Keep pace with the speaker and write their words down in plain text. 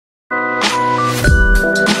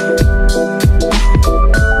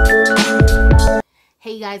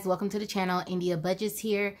guys, welcome to the channel. YndiahBudgets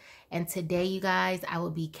here, and today you guys, I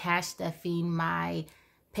will be cash stuffing my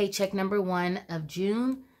paycheck number 1 of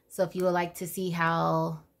June. So if you would like to see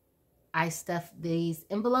how I stuff these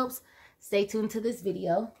envelopes, stay tuned to this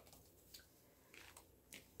video.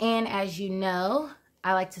 And as you know,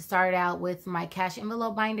 I like to start out with my cash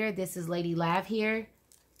envelope binder. This is Lady Lav here,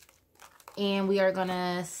 and we are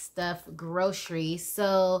gonna stuff groceries.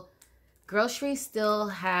 So groceries still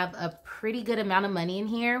have a pretty good amount of money in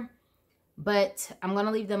here, but I'm going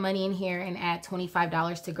to leave the money in here and add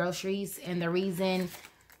 $25 to groceries. And the reason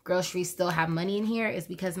groceries still have money in here is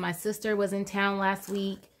because my sister was in town last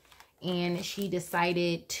week and she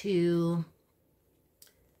decided to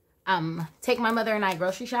take my mother and I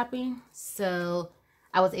grocery shopping. So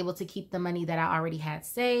I was able to keep the money that I already had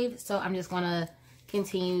saved. So I'm just going to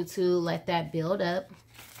continue to let that build up.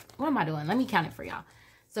 What am I doing? Let me count it for y'all.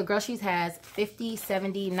 So groceries has 50,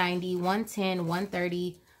 70, 90, 110,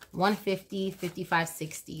 130, 150, 55,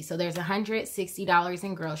 60. So there's $160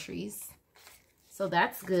 in groceries. So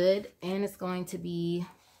that's good. And it's going to be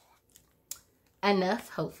enough,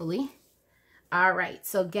 hopefully. All right.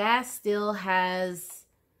 So gas still has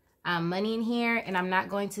money in here, and I'm not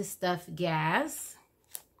going to stuff gas.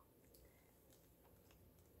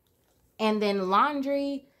 And then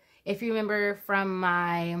laundry, if you remember from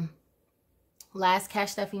my last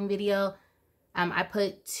cash stuffing video, I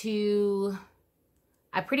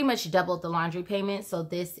pretty much doubled the laundry payment. So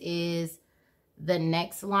this is the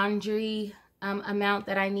next laundry amount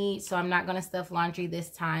that I need. So I'm not going to stuff laundry this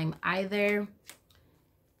time either.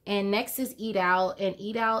 And next is Eat Out, and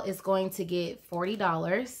Eat Out is going to get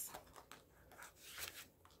 $40.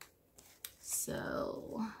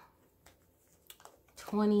 So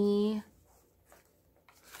 20,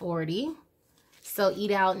 40. So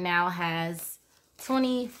Eat Out now has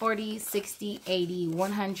 20, 40, 60, 80,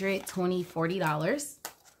 100, 20, $40.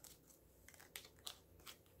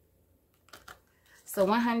 So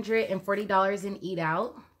 $140 in Eat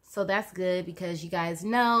Out. So that's good because you guys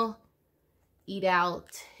know Eat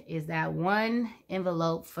Out is that one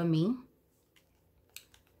envelope for me.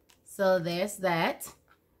 So there's that.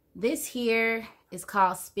 This here is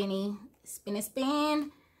called Spin.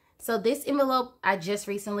 So this envelope, I just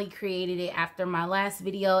recently created it after my last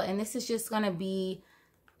video, and this is just going to be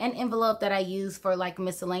an envelope that I use for like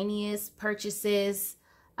miscellaneous purchases.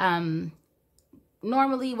 Normally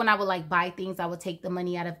when I would like buy things, I would take the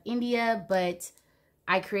money out of India, but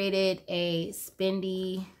I created a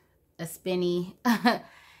spinny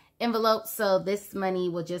envelope. So this money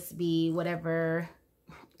will just be whatever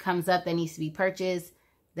comes up that needs to be purchased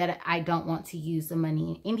that I don't want to use the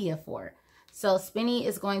money in India for. So Spinny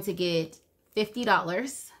is going to get $50.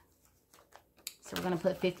 So we're going to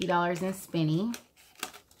put $50 in Spinny.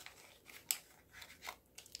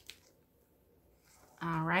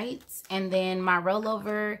 All right. And then my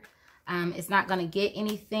rollover is not going to get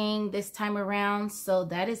anything this time around. So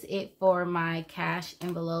that is it for my cash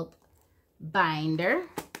envelope binder.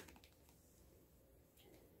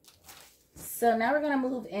 So now we're going to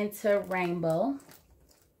move into Rainbow.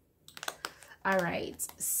 All right.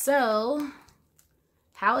 So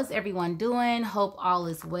how is everyone doing? Hope all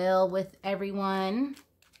is well with everyone.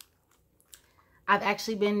 I've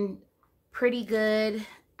actually been pretty good.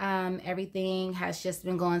 Everything has just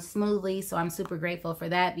been going smoothly. So I'm super grateful for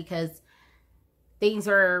that because things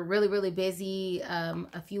were really, really busy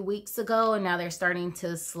a few weeks ago, and now they're starting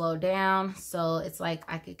to slow down. So it's like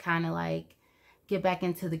I could kind of like get back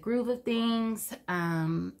into the groove of things.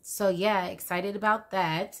 So yeah, excited about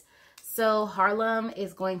that. So Harlem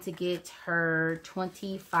is going to get her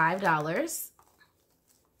 $25.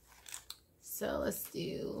 So let's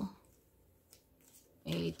do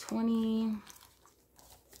a 20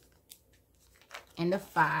 and a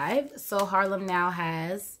 5. So Harlem now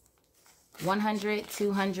has 100,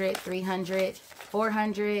 200, 300,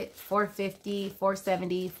 400, 450,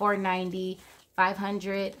 470, 490,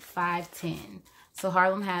 500, 510. So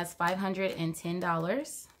Harlem has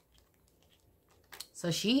 $510. So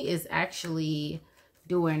she is actually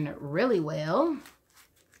doing really well.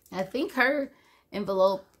 I think her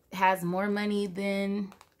envelope has more money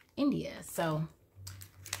than India. So,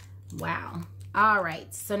 wow. All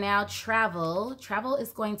right. So now Travel. Travel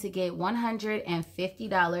is going to get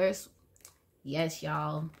 $150. Yes,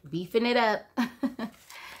 y'all. Beefing it up.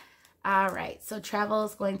 All right. So Travel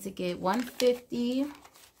is going to get $150.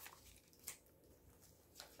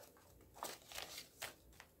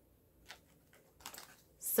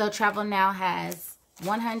 So Travel now has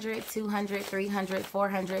 100, 200, 300,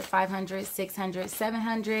 400, 500, 600,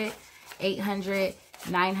 700, 800,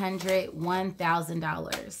 $900,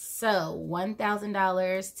 $1,000. So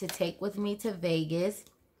 $1,000 to take with me to Vegas.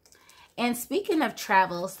 And speaking of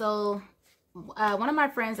travel, so one of my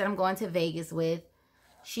friends that I'm going to Vegas with,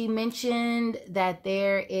 she mentioned that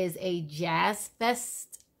there is a jazz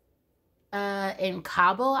fest in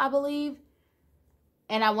Cabo, I believe.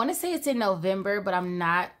 And I want to say it's in November, but I'm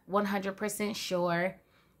not 100% sure.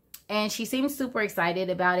 And she seems super excited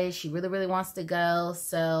about it. She really, really wants to go.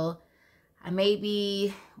 So I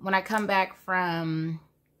maybe, when I come back from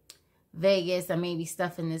Vegas, I may be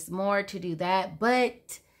stuffing this more to do that.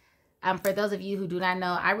 But for those of you who do not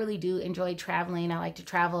know, I really do enjoy traveling. I like to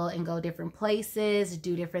travel and go different places,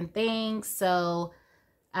 do different things. So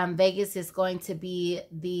Vegas is going to be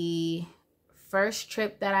the first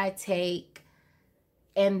trip that I take.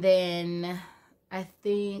 And then I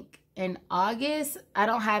think in August, I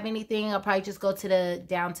don't have anything. I'll probably just go to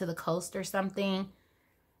down to the coast or something.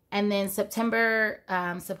 And then September,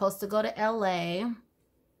 I'm supposed to go to LA.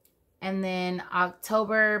 And then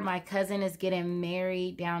October, my cousin is getting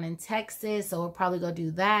married down in Texas. So we'll probably go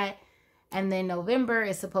do that. And then November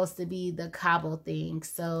is supposed to be the Cabo thing.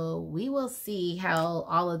 So we will see how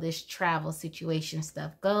all of this travel situation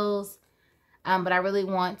stuff goes. But I really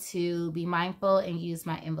want to be mindful and use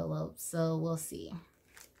my envelopes. So we'll see.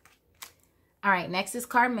 All right, next is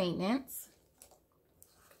car maintenance.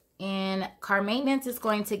 And car maintenance is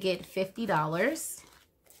going to get $50.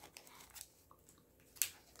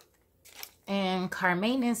 And car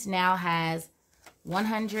maintenance now has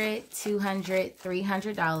 $100, $200,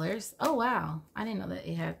 $300. Oh, wow. I didn't know that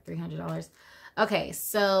it had $300. Okay,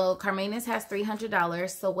 so car maintenance has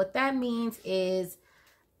 $300. So what that means is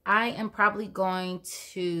I am probably going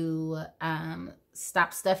to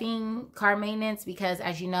stop stuffing car maintenance because,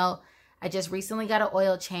 as you know, I just recently got an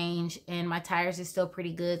oil change and my tires are still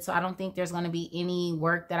pretty good. So I don't think there's going to be any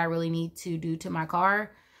work that I really need to do to my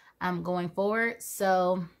car going forward.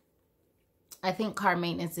 So I think car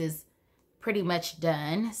maintenance is pretty much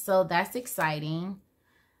done. So that's exciting.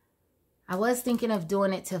 I was thinking of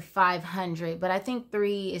doing it to $500, but I think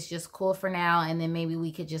 $300 is just cool for now. And then maybe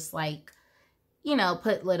we could just, like, you know,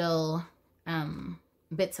 put little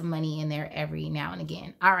bits of money in there every now and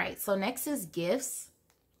again. All right, so next is gifts.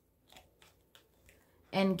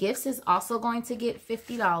 And gifts is also going to get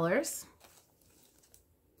 $50.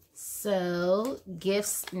 So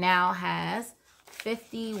gifts now has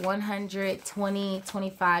 50, 100, 20,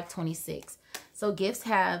 25, 26. So gifts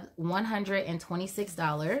have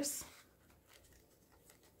 $126.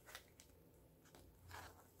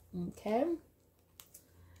 Okay.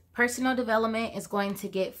 Personal development is going to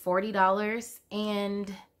get $40.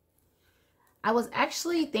 And I was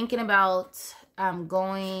actually thinking about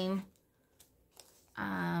going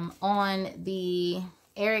on the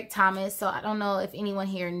Eric Thomas. So I don't know if anyone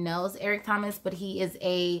here knows Eric Thomas, but he is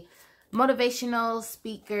a motivational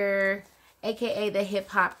speaker, aka the hip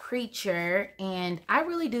hop preacher. And I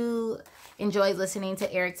really do enjoy listening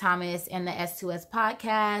to Eric Thomas and the S2S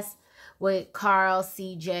podcast with Carl,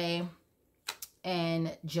 CJ,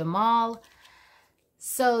 and Jamal.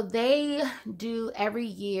 So they do every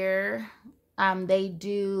year, they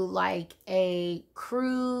do like a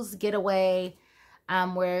cruise getaway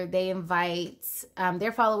where they invite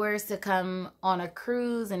their followers to come on a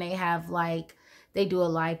cruise, and they have like, they do a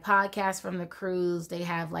live podcast from the cruise. They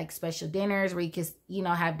have like special dinners where you can, you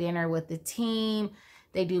know, have dinner with the team.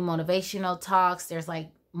 They do motivational talks. There's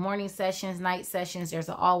like morning sessions, night sessions. There's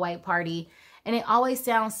an all-white party. And it always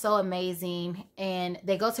sounds so amazing. And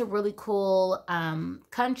they go to really cool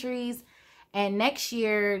countries. And next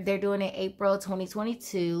year, they're doing it April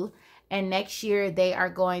 2022. And next year, they are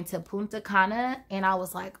going to Punta Cana. And I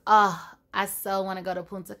was like, oh, I so want to go to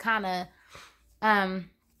Punta Cana.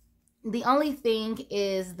 The only thing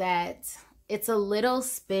is that it's a little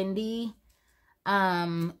spendy.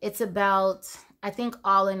 It's about, I think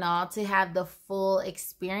all in all, to have the full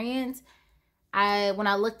experience, when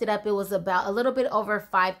I looked it up, it was about a little bit over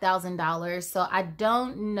 $5,000. So I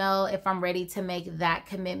don't know if I'm ready to make that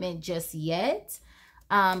commitment just yet.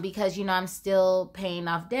 Because, you know, I'm still paying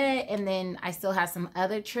off debt, and then I still have some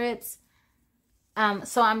other trips.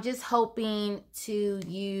 So I'm just hoping to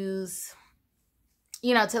use,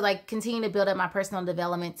 you know, to like continue to build up my personal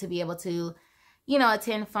development, to be able to, you know,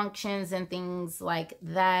 attend functions and things like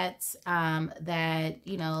that, that,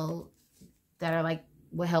 you know, that are like,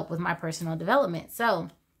 will help with my personal development. So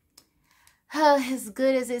as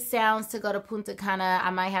good as it sounds to go to Punta Cana, I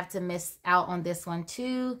might have to miss out on this one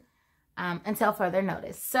too, until further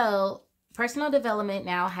notice. So personal development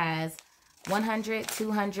now has $100,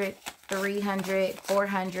 $200, $300,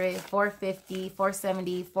 $400, $450,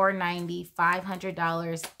 $470, $490,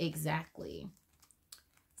 $500 exactly.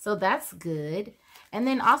 So that's good. And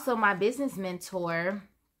then also my business mentor,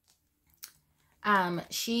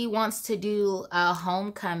 she wants to do a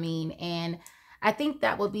homecoming, and I think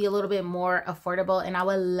that would be a little bit more affordable, and I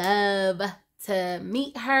would love to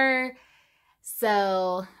meet her.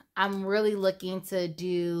 So I'm really looking to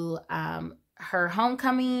do her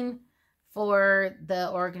homecoming for the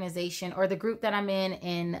organization or the group that I'm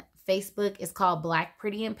in Facebook. It's called Black,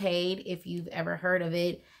 Pretty, and Paid, if you've ever heard of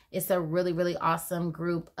it. It's a really, really awesome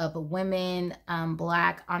group of women,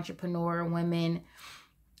 Black entrepreneur women.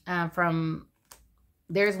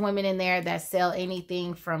 There's women in there that sell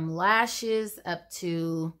anything from lashes up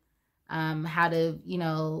to how to,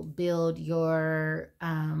 build your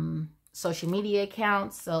social media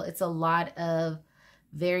accounts. So it's a lot of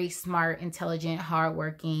very smart, intelligent,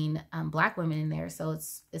 hardworking Black women in there. So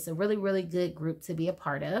it's a really, really good group to be a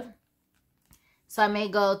part of. So I may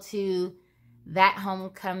go to that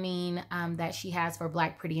homecoming that she has for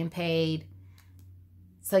Black, Pretty, and Paid.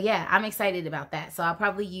 So yeah, I'm excited about that. So I'll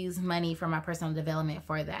probably use money for my personal development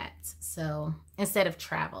for that. So instead of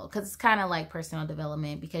travel, because it's kind of like personal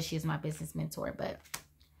development because she's my business mentor. But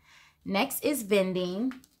next is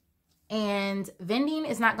vending. And vending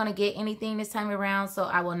is not going to get anything this time around, so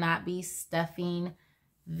I will not be stuffing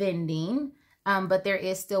vending. But there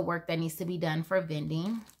is still work that needs to be done for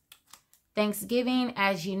vending. Thanksgiving,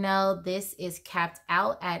 as you know, this is capped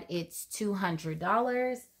out at its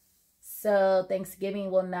 $200. So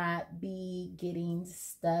Thanksgiving will not be getting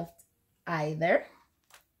stuffed either.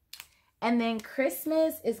 And then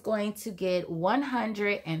Christmas is going to get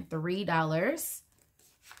 $103.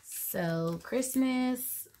 So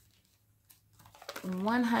Christmas,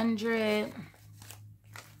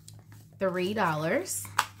 $103.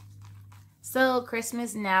 So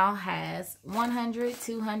Christmas now has 100,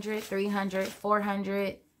 200, 300,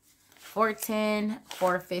 400, 410,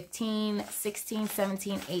 415, 16,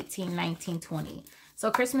 17, 18, 19, 20.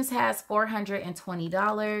 So Christmas has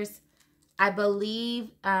 $420. I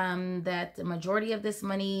believe that the majority of this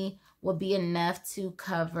money will be enough to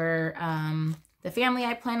cover the family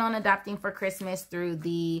I plan on adopting for Christmas through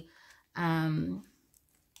the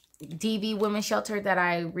DV Women's Shelter that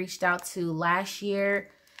I reached out to last year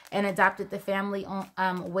and adopted the family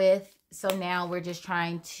with. So now we're just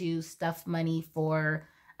trying to stuff money for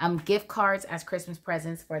gift cards as Christmas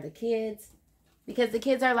presents for the kids, because the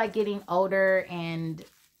kids are like getting older and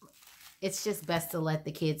it's just best to let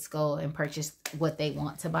the kids go and purchase what they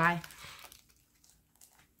want to buy.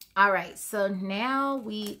 All right, so now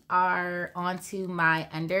we are on to my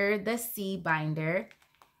Under the Sea binder,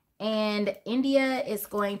 and India is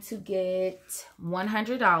going to get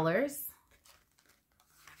 $100.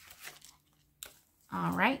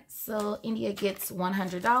 All right, so India gets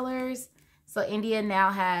 $100. So India now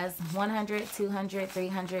has 100, 200,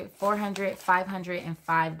 300, 400, 500, and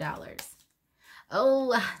 $5.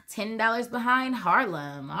 Oh, $10 behind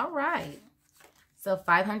Harlem. All right. So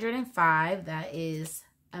 505, that is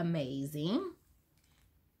amazing.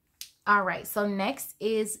 All right, so next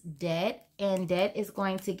is debt, and debt is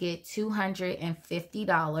going to get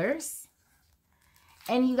 $250.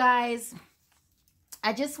 And you guys,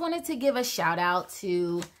 I just wanted to give a shout out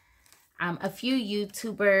to a few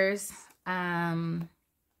YouTubers.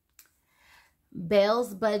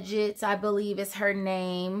 YndiahBudgets, I believe is her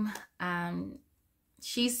name.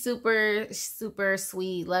 She's super, super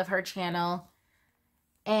sweet. Love her channel.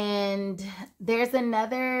 And there's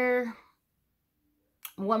another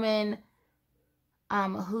woman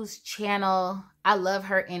whose channel, I love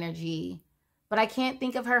her energy, but I can't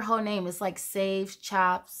think of her whole name. It's like Saves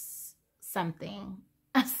Chops something.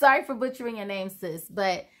 I'm sorry for butchering your name, sis,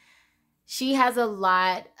 but she has a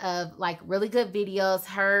lot of like really good videos.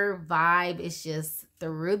 Her vibe is just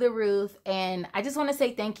through the roof. And I just want to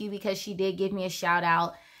say thank you, because she did give me a shout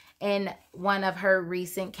out in one of her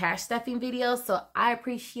recent cash stuffing videos. So I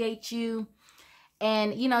appreciate you.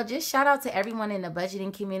 And, you know, just shout out to everyone in the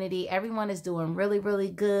budgeting community. Everyone is doing really,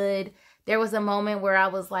 really good. There was a moment where I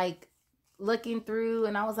was like looking through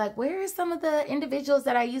and I was like, where are some of the individuals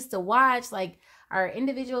that I used to watch? Like, are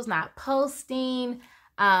individuals not posting?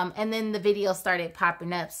 And then the video started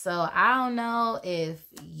popping up. So I don't know if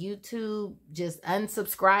YouTube just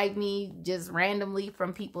unsubscribed me just randomly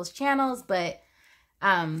from people's channels, but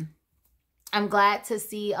I'm glad to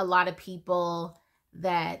see a lot of people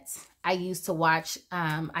that I used to watch.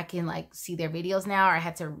 I can like see their videos now, or I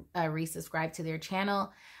had to resubscribe to their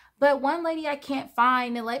channel. But one lady I can't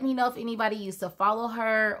find, and let me know if anybody used to follow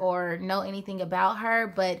her or know anything about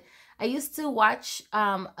her. But I used to watch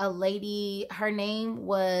a lady, her name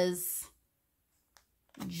was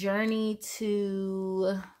Journey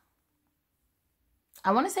to,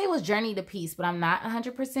 I want to say it was Journey to Peace, but I'm not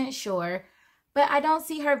 100% sure. But I don't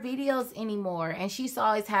see her videos anymore. And she used to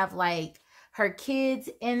always have like her kids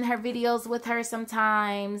in her videos with her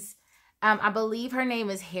sometimes. I believe her name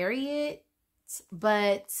is Harriet,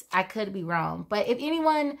 but I could be wrong. But if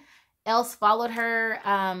anyone else followed her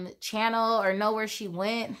channel or know where she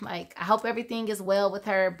went, like, I hope everything is well with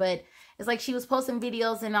her. But it's like she was posting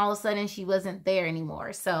videos and all of a sudden she wasn't there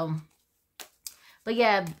anymore. So, but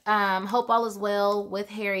yeah, hope all is well with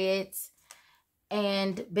Harriet.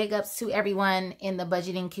 And big ups to everyone in the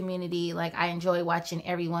budgeting community. Like, I enjoy watching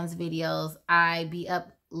everyone's videos. I be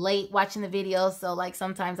up late watching the videos, so like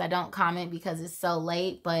sometimes I don't comment because it's so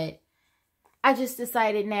late, but I just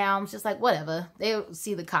decided now, I'm just like, whatever. They'll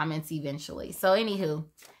see the comments eventually. So anywho,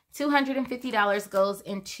 $250 goes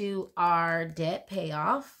into our debt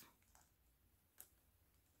payoff.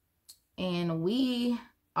 And we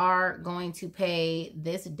are going to pay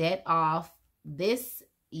this debt off this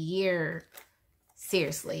year.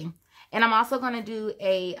 Seriously. And I'm also going to do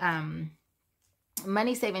a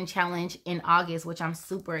money saving challenge in August, which I'm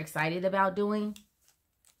super excited about doing.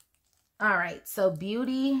 All right. So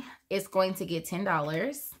Beauty is going to get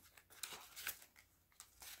 $10.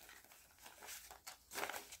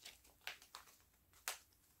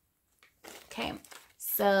 Okay.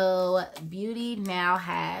 So Beauty now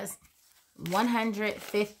has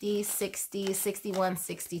 150, 60, 61,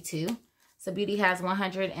 62. So Beauty has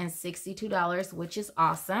 $162, which is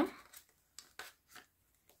awesome.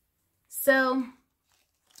 So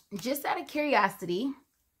just out of curiosity,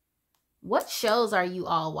 what shows are you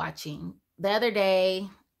all watching? The other day,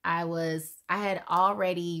 I had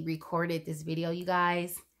already recorded this video, you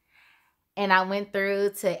guys. And I went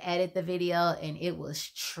through to edit the video and it was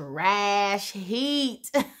trash heat.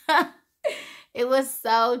 It was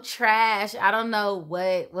so trash. I don't know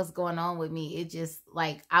what was going on with me. It just,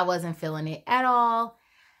 like, I wasn't feeling it at all.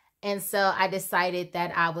 And so I decided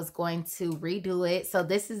that I was going to redo it. So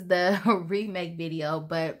this is the remake video.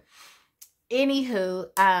 But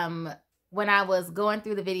anywho, when I was going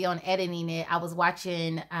through the video and editing it, I was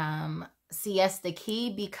watching Siesta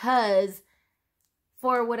Key because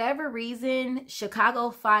for whatever reason, Chicago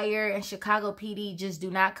Fire and Chicago PD just do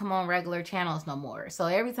not come on regular channels no more. So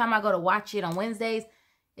every time I go to watch it on Wednesdays,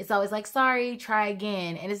 it's always like, sorry, try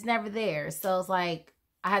again. And it's never there. So it's like,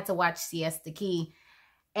 I had to watch Siesta Key.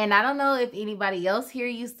 And I don't know if anybody else here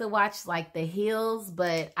used to watch like The Hills,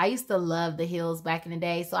 but I used to love The Hills back in the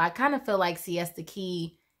day. So I kind of feel like Siesta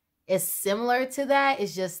Key is similar to that.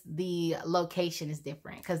 It's just the location is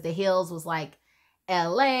different because The Hills was like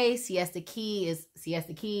LA, Siesta Key,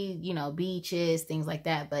 you know, beaches, things like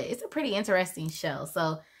that. But it's a pretty interesting show.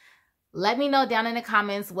 So let me know down in the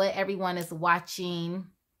comments what everyone is watching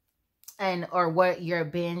or what you're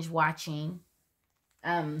binge watching.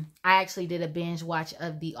 I actually did a binge watch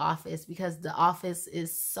of The Office because The Office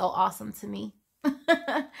is so awesome to me.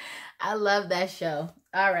 I love that show.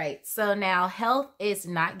 All right. So now health is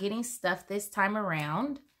not getting stuffed this time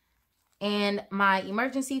around. And my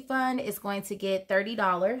emergency fund is going to get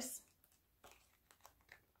 $30.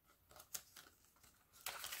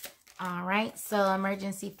 All right, so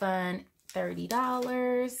emergency fund,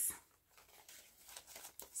 $30.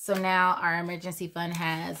 So now our emergency fund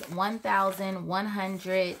has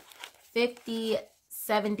 1,150,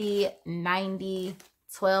 70, 90,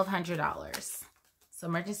 $1,200. So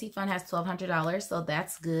emergency fund has $1,200, so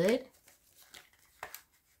that's good.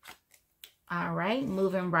 All right,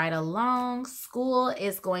 moving right along. School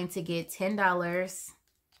is going to get $10.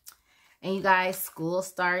 And you guys, school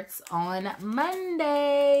starts on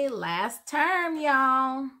Monday. Last term,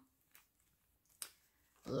 y'all.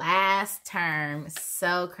 Last term.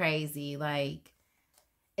 So crazy. Like,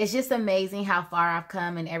 it's just amazing how far I've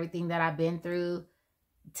come and everything that I've been through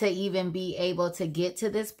to even be able to get to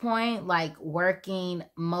this point. Like, working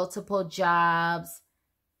multiple jobs,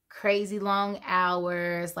 crazy long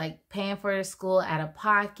hours, like paying for the school out of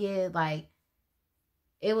pocket. Like,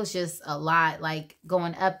 it was just a lot, like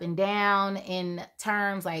going up and down in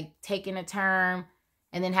terms, like taking a term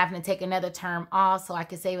and then having to take another term off so I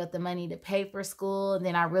could save up the money to pay for school. And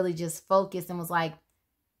then I really just focused and was like,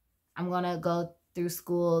 I'm going to go through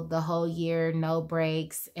school the whole year, no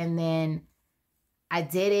breaks. And then I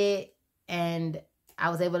did it and I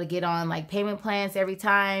was able to get on like payment plans every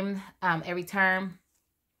term.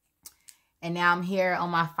 And now I'm here on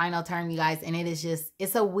my final term, you guys. And it is just,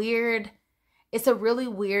 it's a really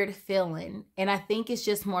weird feeling. And I think it's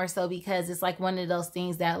just more so because it's like one of those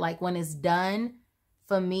things that like when it's done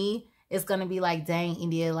for me, it's going to be like, dang,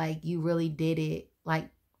 India, like you really did it like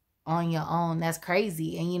on your own. That's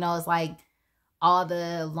crazy. And you know, it's like all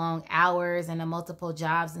the long hours and the multiple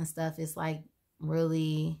jobs and stuff. It's like,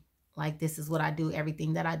 really like, this is what I do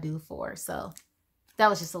everything that I do for. So that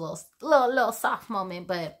was just a little soft moment.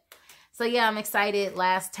 But so yeah, I'm excited.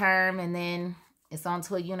 Last term, and then it's on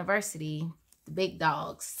to a university, the big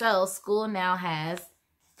dogs. So school now has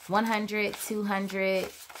 $100, $200,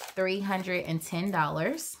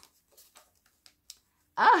 $310.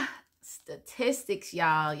 Statistics,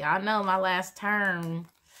 y'all. Y'all know my last term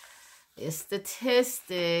is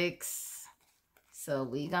statistics. So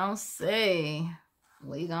we gonna see.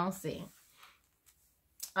 We gonna see.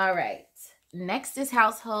 All right. Next is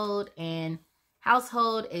household, and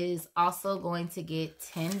household is also going to get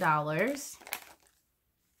 $10.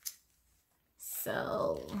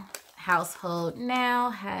 So household now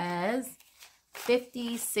has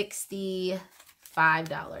 $50, $60,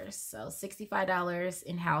 $5. So $65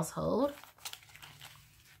 in household.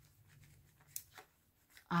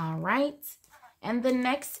 All right. And the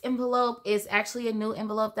next envelope is actually a new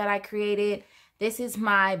envelope that I created. This is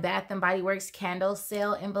my Bath & Body Works candle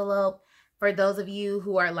sale envelope. For those of you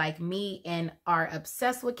who are like me and are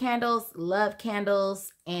obsessed with candles, love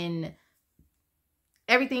candles, and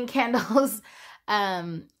everything candles,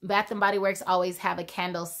 Bath & Body Works always have a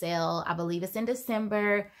candle sale. I believe it's in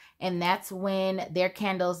December, and that's when their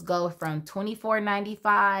candles go from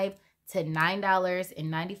 $24.95 to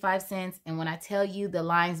 $9.95. And when I tell you, the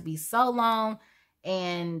lines be so long,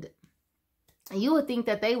 and you would think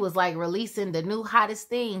that they was like releasing the new hottest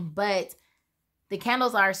thing, but the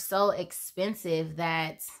candles are so expensive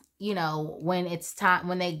that, you know, when it's time,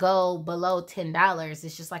 when they go below $10,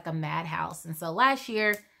 it's just like a madhouse. And so last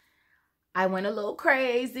year I went a little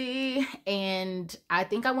crazy, and I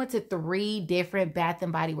think I went to 3 different Bath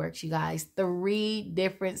 & Body Works, you guys. 3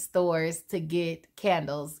 different stores to get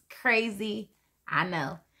candles. Crazy, I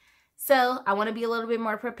know. So I want to be a little bit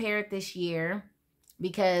more prepared this year,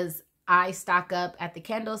 because I stock up at the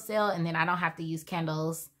candle sale, and then I don't have to use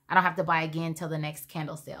candles. I don't have to buy again till the next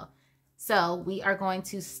candle sale. So we are going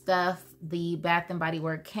to stuff the Bath & Body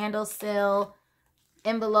Works candle sale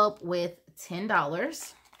envelope with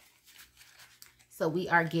 $10. So we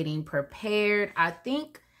are getting prepared. I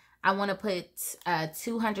think I want to put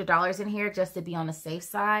 $200 in here just to be on the safe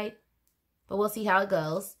side, but we'll see how it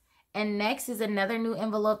goes. And next is another new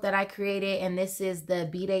envelope that I created, and this is the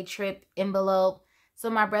B-Day trip envelope. So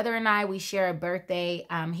my brother and I, we share a birthday.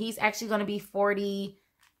 He's actually going to be 40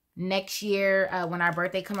 next year when our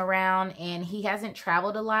birthday come around, and he hasn't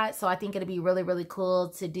traveled a lot. So I think it'd be really, really cool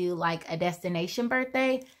to do like a destination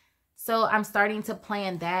birthday. So I'm starting to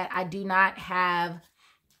plan that. I do not have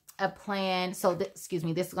a plan. So excuse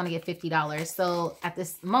me, this is going to get $50. So at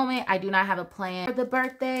this moment, I do not have a plan for the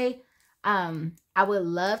birthday. I would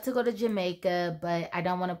love to go to Jamaica, but I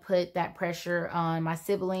don't want to put that pressure on my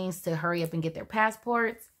siblings to hurry up and get their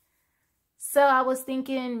passports. So I was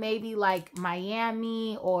thinking maybe like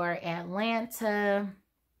Miami or Atlanta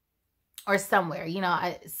or somewhere, you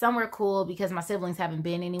know, somewhere cool, because my siblings haven't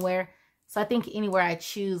been anywhere. So I think anywhere I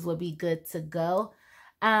choose would be good to go.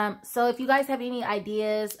 So if you guys have any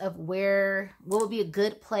ideas of what would be a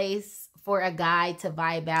good place for a guy to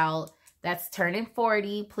vibe out that's turning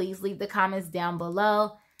 40, please leave the comments down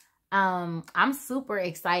below. I'm super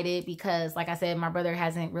excited because, like I said, my brother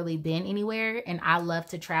hasn't really been anywhere, and I love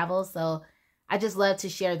to travel. So I just love to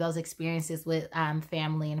share those experiences with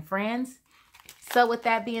family and friends. So with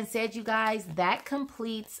that being said, you guys, that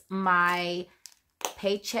completes my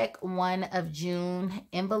Paycheck 1 of June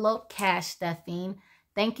envelope cash stuffing.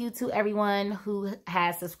 Thank you to everyone who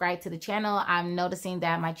has subscribed to the channel. I'm noticing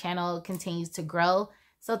that my channel continues to grow.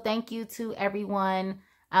 So thank you to everyone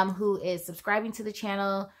who is subscribing to the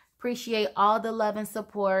channel. Appreciate all the love and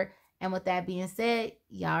support. And with that being said,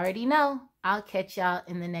 y'all already know, I'll catch y'all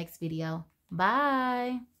in the next video.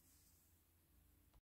 Bye.